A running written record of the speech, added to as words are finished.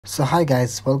So hi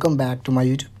guys, welcome back to my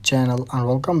YouTube channel and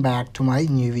welcome back to my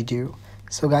new video.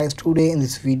 So guys, today in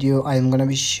this video I am gonna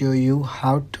be show you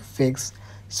how to fix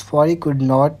Safari could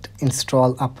not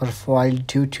install a profile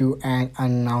due to an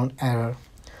unknown error.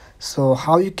 So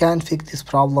how you can fix this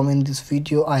problem in this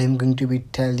video I am going to be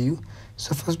tell you.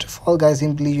 So first of all guys,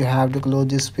 simply you have to close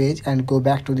this page and go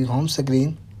back to the home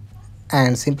screen.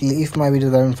 And simply, if my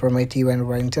videos are informative and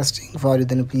very interesting for you,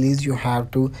 then please you have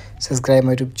to subscribe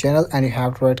my YouTube channel and you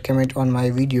have to write comment on my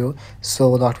video. So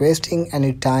without wasting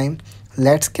any time,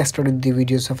 let's get started with the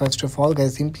video. So first of all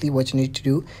guys, simply what you need to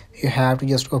do, you have to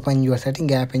just open your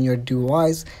setting app in your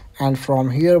device, and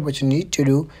from here what you need to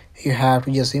do, you have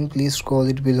to just simply scroll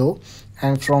it below,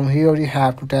 and from here you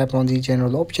have to tap on the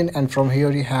general option, and from here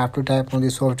you have to tap on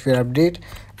the software update.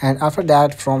 And after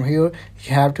that, from here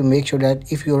you have to make sure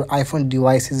that if your iPhone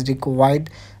device is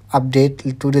required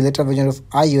update to the latest version of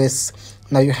iOS,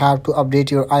 now you have to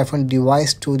update your iPhone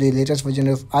device to the latest version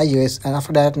of iOS. And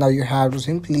after that, now you have to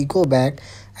simply go back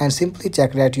and simply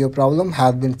check that your problem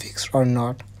has been fixed or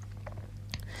not.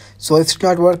 So if it's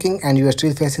not working and you are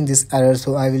still facing this error,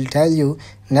 so I will tell you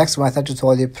next method to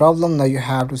solve the problem. Now you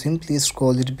have to simply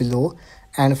scroll it below,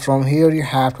 and from here you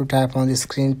have to tap on the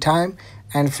screen time,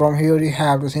 and from here you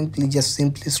have to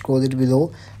simply scroll it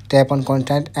below, tap on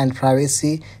content and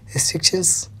privacy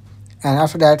restrictions, and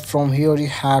after that from here you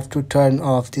have to turn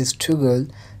off this toggle.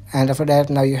 And after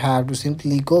that, now you have to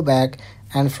simply go back,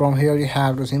 and from here you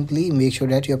have to simply make sure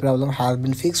that your problem has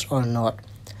been fixed or not.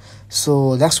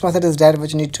 So next method is that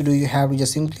what you need to do, you have to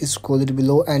just simply scroll it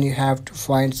below and you have to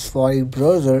find Safari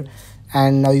browser,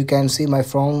 and now you can see my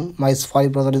Safari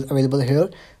browser is available here.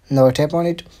 Now tap on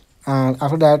it, and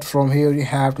after that from here you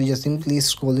have to just simply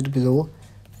scroll it below,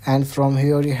 and from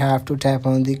here you have to tap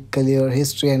on the clear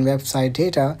history and website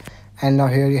data, and now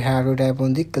here you have to tap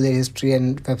on the clear history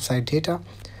and website data.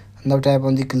 Now tap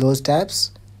on the close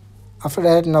tabs. After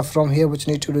that, now from here what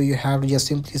you need to do, you have to just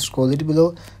simply scroll it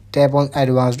below, tap on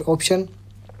advanced option,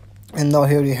 and now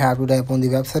here you have to tap on the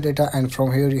website data, and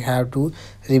from here you have to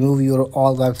remove your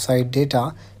all website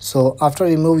data. So after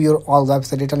remove your all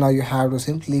website data, now you have to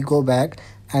simply go back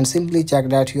and simply check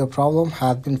that your problem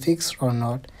has been fixed or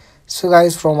not. So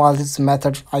guys, from all these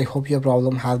methods I hope your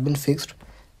problem has been fixed.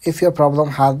 If your problem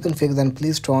has been fixed, then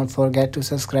please don't forget to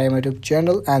subscribe my YouTube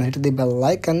channel and hit the bell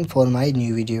icon for my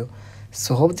new video.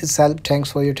 So hope this helped.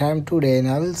 Thanks for your time today, and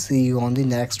I will see you on the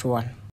next one.